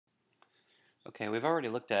Okay, we've already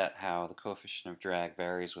looked at how the coefficient of drag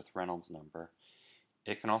varies with Reynolds number.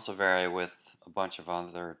 It can also vary with a bunch of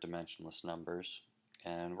other dimensionless numbers.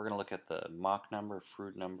 And we're going to look at the Mach number,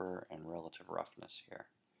 Froude number, and relative roughness here.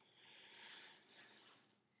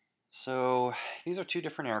 So these are two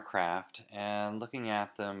different aircraft, and looking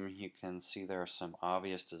at them you can see there are some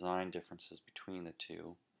obvious design differences between the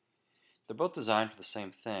two. They're both designed for the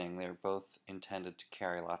same thing. They're both intended to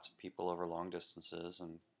carry lots of people over long distances,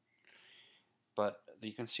 but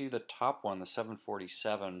you can see the top one, the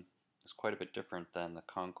 747, is quite a bit different than the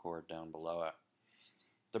Concorde down below it.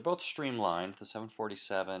 They're both streamlined. The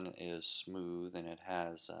 747 is smooth and it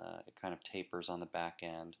kind of tapers on the back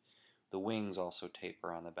end. The wings also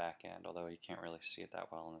taper on the back end, although you can't really see it that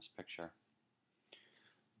well in this picture.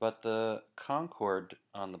 But the Concorde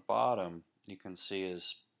on the bottom, you can see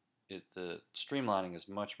the streamlining is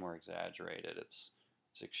much more exaggerated. It's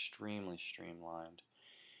extremely streamlined.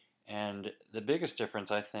 And the biggest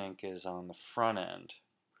difference, I think, is on the front end.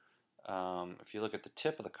 If you look at the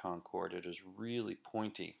tip of the Concorde, it is really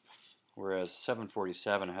pointy, whereas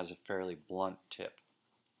 747 has a fairly blunt tip.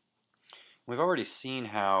 We've already seen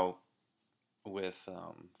how, with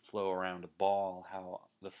flow around a ball, how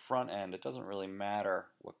the front end, it doesn't really matter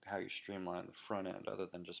how you streamline the front end other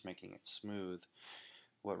than just making it smooth.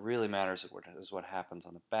 What really matters is what happens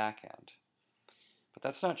on the back end. But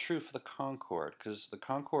that's not true for the Concorde, because the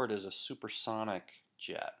Concorde is a supersonic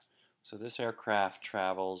jet. So this aircraft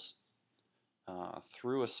travels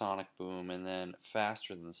through a sonic boom and then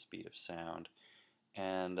faster than the speed of sound.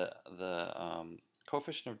 And the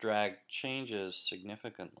coefficient of drag changes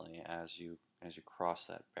significantly as you cross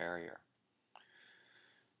that barrier.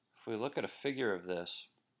 If we look at a figure of this,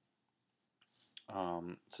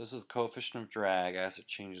 so this is the coefficient of drag as it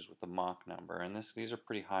changes with the Mach number, and these are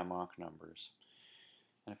pretty high Mach numbers.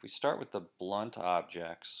 And if we start with the blunt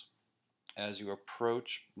objects, as you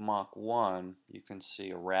approach Mach 1, you can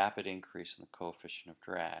see a rapid increase in the coefficient of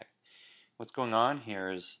drag. What's going on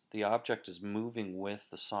here is the object is moving with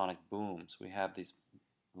the sonic booms. We have these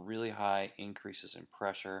really high increases in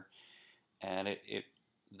pressure, and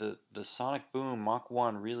the sonic boom, Mach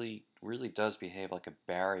 1, really does behave like a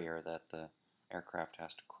barrier that the aircraft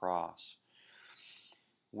has to cross.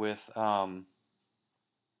 With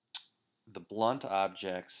the blunt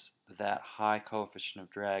objects, that high coefficient of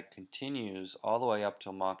drag continues all the way up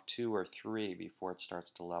till Mach 2 or 3 before it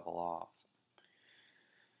starts to level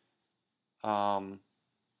off.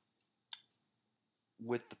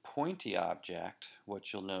 With the pointy object,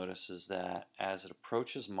 what you'll notice is that as it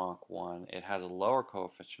approaches Mach 1, it has a lower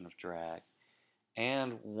coefficient of drag,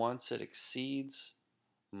 and once it exceeds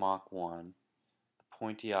Mach 1, the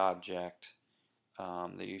pointy object,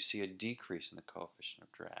 that you see a decrease in the coefficient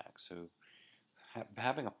of drag. So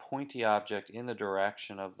having a pointy object in the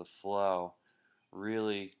direction of the flow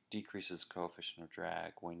really decreases coefficient of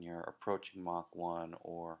drag when you're approaching Mach 1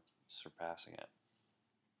 or surpassing it.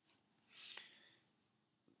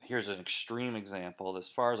 Here's an extreme example. As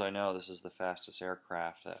far as I know, this is the fastest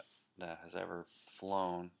aircraft that has ever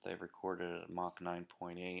flown. They've recorded it at Mach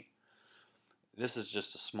 9.8. This is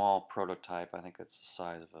just a small prototype. I think it's the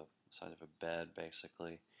size of a bed,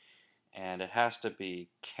 basically. And it has to be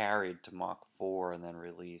carried to Mach 4 and then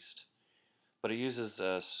released. But it uses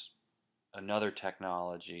another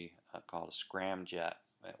technology called a scramjet,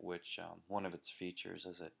 which one of its features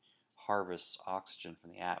is it harvests oxygen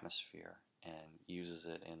from the atmosphere and uses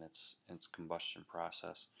it in its combustion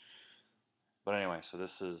process. But anyway, so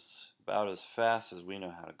this is about as fast as we know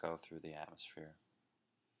how to go through the atmosphere.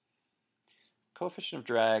 Coefficient of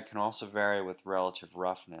drag can also vary with relative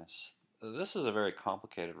roughness. This is a very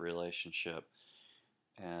complicated relationship,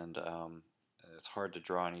 and it's hard to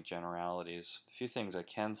draw any generalities. A few things I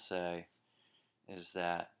can say is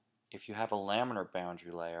that if you have a laminar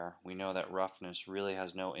boundary layer, we know that roughness really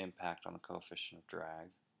has no impact on the coefficient of drag.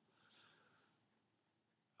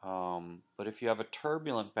 But if you have a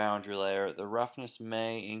turbulent boundary layer, the roughness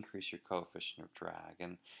may increase your coefficient of drag,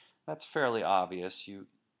 and that's fairly obvious.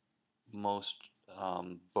 Most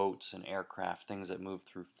boats and aircraft, things that move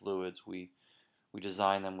through fluids, we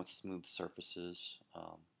design them with smooth surfaces.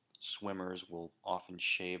 Swimmers will often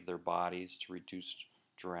shave their bodies to reduce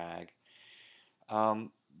drag.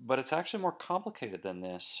 But it's actually more complicated than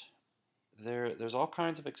this. There's all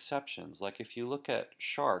kinds of exceptions. Like if you look at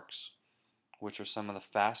sharks, which are some of the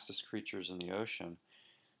fastest creatures in the ocean,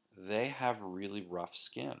 they have really rough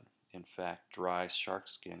skin. In fact, dry shark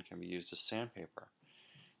skin can be used as sandpaper.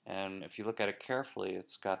 And if you look at it carefully,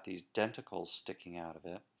 it's got these denticles sticking out of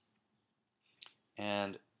it.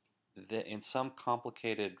 And in some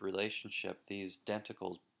complicated relationship, these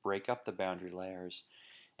denticles break up the boundary layers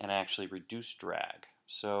and actually reduce drag.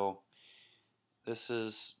 So this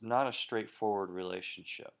is not a straightforward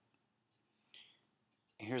relationship.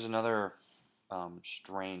 Here's another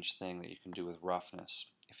strange thing that you can do with roughness.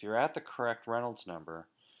 If you're at the correct Reynolds number,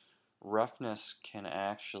 roughness can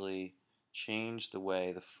actually change the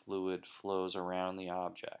way the fluid flows around the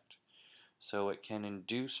object. So it can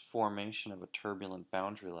induce formation of a turbulent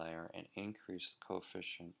boundary layer and increase the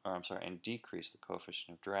coefficient, and decrease the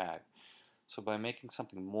coefficient of drag. So by making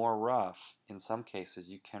something more rough, in some cases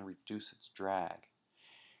you can reduce its drag.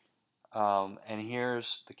 And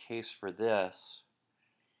here's the case for this.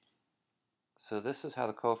 So this is how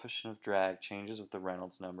the coefficient of drag changes with the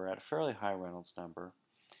Reynolds number at a fairly high Reynolds number.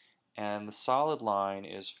 And the solid line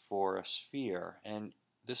is for a sphere. And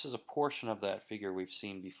this is a portion of that figure we've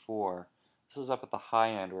seen before. This is up at the high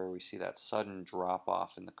end where we see that sudden drop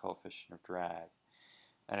off in the coefficient of drag.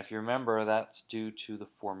 And if you remember, that's due to the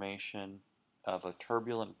formation of a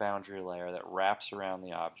turbulent boundary layer that wraps around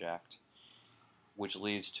the object, which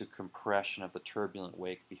leads to compression of the turbulent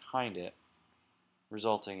wake behind it,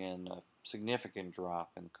 resulting in a significant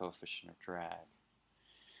drop in the coefficient of drag.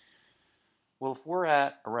 Well, if we're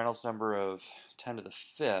at a Reynolds number of 10 to the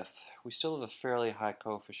 5th, we still have a fairly high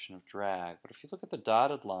coefficient of drag. But if you look at the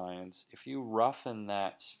dotted lines, if you roughen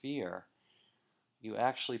that sphere, you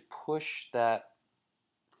actually push that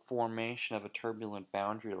formation of a turbulent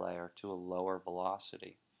boundary layer to a lower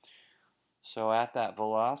velocity. So at that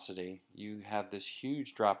velocity, you have this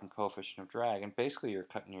huge drop in coefficient of drag, and basically you're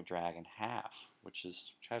cutting your drag in half, which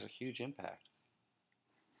has a huge impact.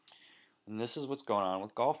 And this is what's going on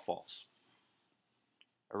with golf balls.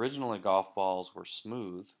 Originally, golf balls were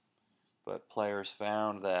smooth, but players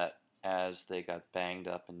found that as they got banged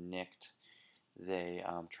up and nicked, they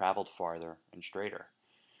traveled farther and straighter.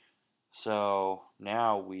 So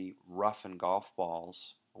now we roughen golf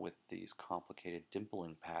balls with these complicated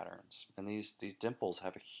dimpling patterns. And these dimples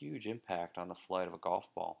have a huge impact on the flight of a golf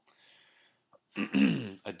ball.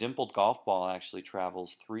 A dimpled golf ball actually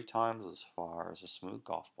travels 3 times as far as a smooth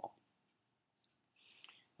golf ball.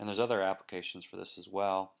 And there's other applications for this as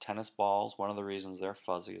well. Tennis balls, one of the reasons they're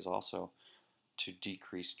fuzzy is also to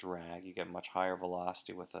decrease drag. You get much higher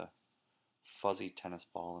velocity with a fuzzy tennis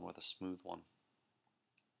ball than with a smooth one.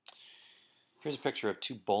 Here's a picture of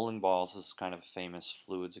 2 bowling balls. This is kind of a famous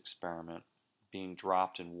fluids experiment being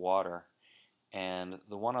dropped in water. And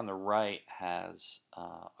the one on the right has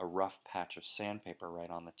a rough patch of sandpaper right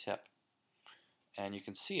on the tip. And you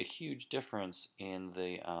can see a huge difference in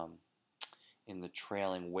the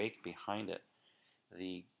trailing wake behind it.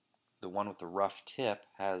 The one with the rough tip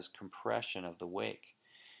has compression of the wake,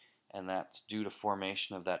 and that's due to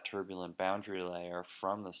formation of that turbulent boundary layer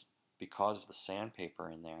because of the sandpaper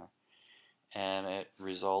in there, and it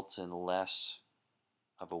results in less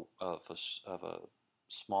of a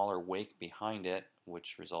smaller wake behind it,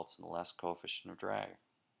 which results in less coefficient of drag.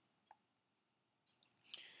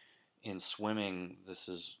 In swimming, this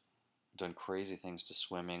has done crazy things to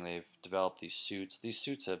swimming. They've developed these suits. These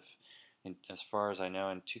suits have, as far as I know,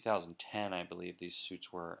 in 2010, I believe these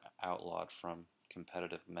suits were outlawed from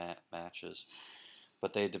competitive matches.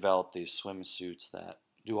 But they developed these swimsuits that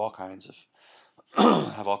do all kinds of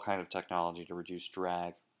have all kinds of technology to reduce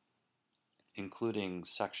drag, including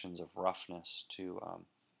sections of roughness to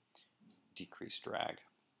decrease drag.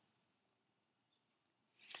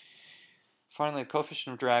 Finally, the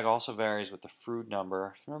coefficient of drag also varies with the Froude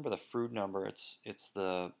number. Remember the Froude number, it's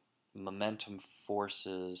the momentum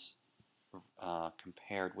forces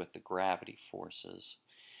compared with the gravity forces.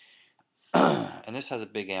 And this has a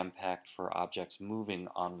big impact for objects moving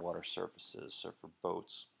on water surfaces, so for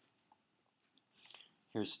boats.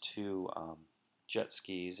 Here's 2 jet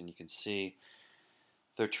skis, and you can see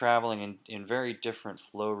they're traveling in very different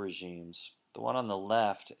flow regimes. The one on the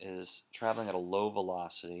left is traveling at a low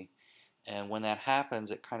velocity, and when that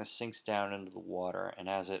happens, it kind of sinks down into the water, and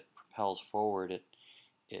as it propels forward,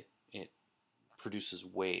 it produces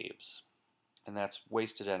waves, and that's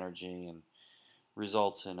wasted energy and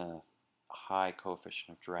results in a high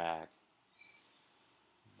coefficient of drag.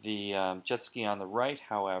 The jet ski on the right,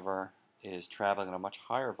 however, is traveling at a much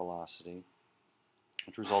higher velocity,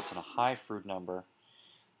 which results in a high Froude number.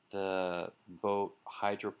 The boat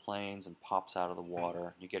hydroplanes and pops out of the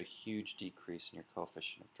water. You get a huge decrease in your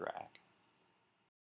coefficient of drag.